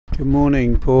Good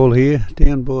morning, Paul here,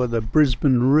 down by the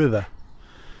Brisbane River.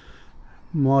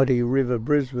 Mighty River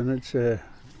Brisbane. It's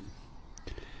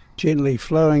gently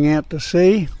flowing out to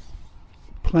sea.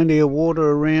 Plenty of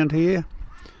water around here.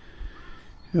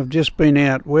 I've just been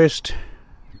out west,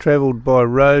 travelled by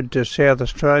road to South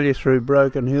Australia through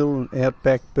Broken Hill, out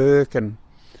back Burke, and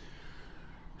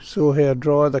saw how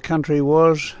dry the country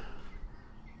was.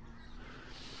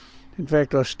 In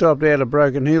fact, I stopped out of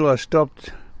Broken Hill. I stopped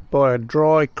by a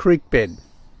dry creek bed,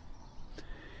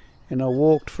 and I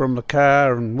walked from the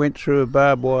car and went through a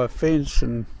barbed wire fence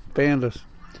and found a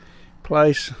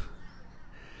place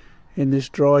in this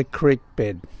dry creek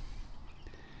bed.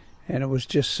 And it was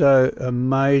just so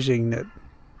amazing that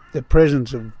the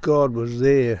presence of God was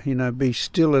there. You know, be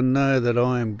still and know that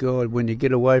I am God. When you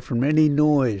get away from any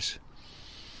noise,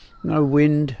 no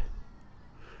wind,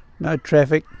 no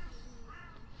traffic,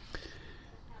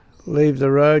 leave the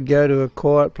road, go to a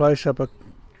quiet place up a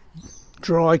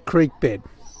dry creek bed.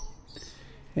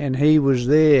 And he was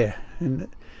there. And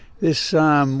this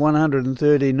Psalm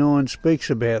 139 speaks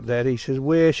about that. He says,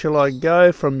 "Where shall I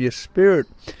go from your spirit?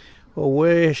 Or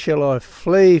where shall I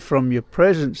flee from your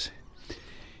presence?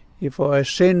 If I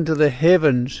ascend to the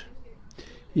heavens,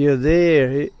 you're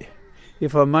there.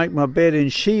 If I make my bed in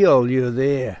Sheol, you're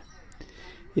there.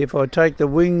 If I take the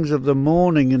wings of the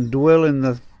morning and dwell in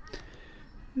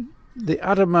the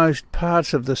uttermost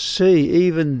parts of the sea,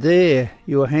 even there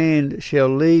your hand shall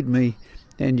lead me,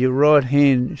 and your right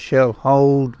hand shall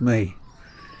hold me."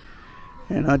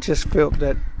 And I just felt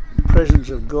that presence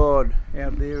of God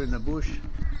out there in the bush.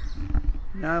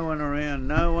 No one around,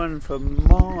 no one for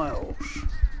miles,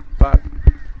 but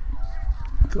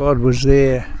God was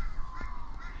there.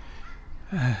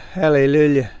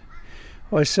 Hallelujah.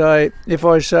 If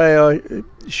I say,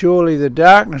 surely the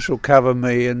darkness will cover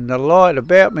me and the light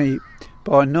about me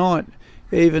by night,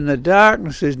 even the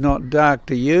darkness is not dark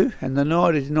to you, and the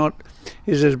night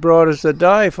is as bright as the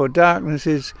day, for darkness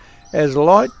is as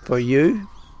light for you.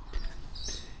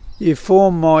 You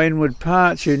formed my inward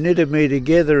parts, you knitted me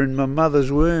together in my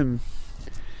mother's womb.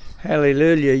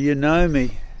 Hallelujah, you know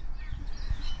me.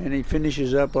 And he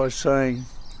finishes up by saying,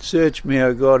 "Search me,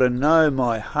 O God, and know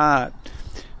my heart.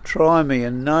 Try me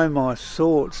and know my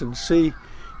thoughts, and see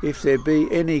if there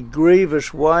be any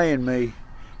grievous way in me,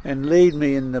 and lead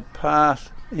me in the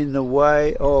path, in the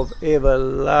way of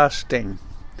everlasting."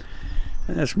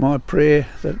 And that's my prayer,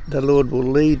 that the Lord will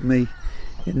lead me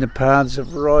in the paths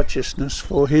of righteousness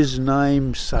for his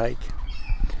name's sake.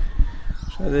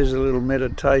 So there's a little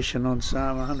meditation on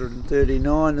Psalm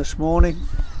 139 this morning.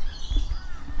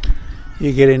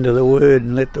 You get into the Word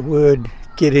and let the Word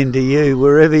get into you.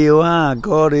 Wherever you are,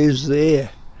 God is there.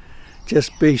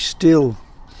 Just be still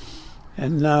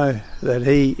and know that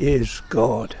he is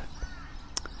God.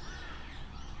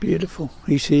 Beautiful.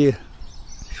 He's here.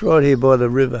 He's right here by the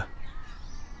river.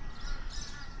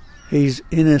 He's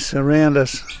in us, around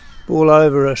us, all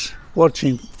over us,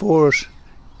 watching for us,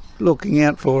 looking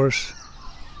out for us.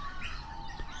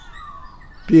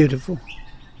 Beautiful.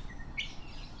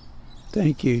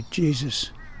 Thank you,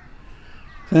 Jesus.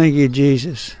 Thank you,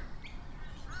 Jesus.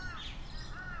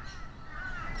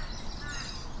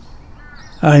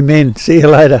 Amen. See you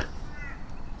later.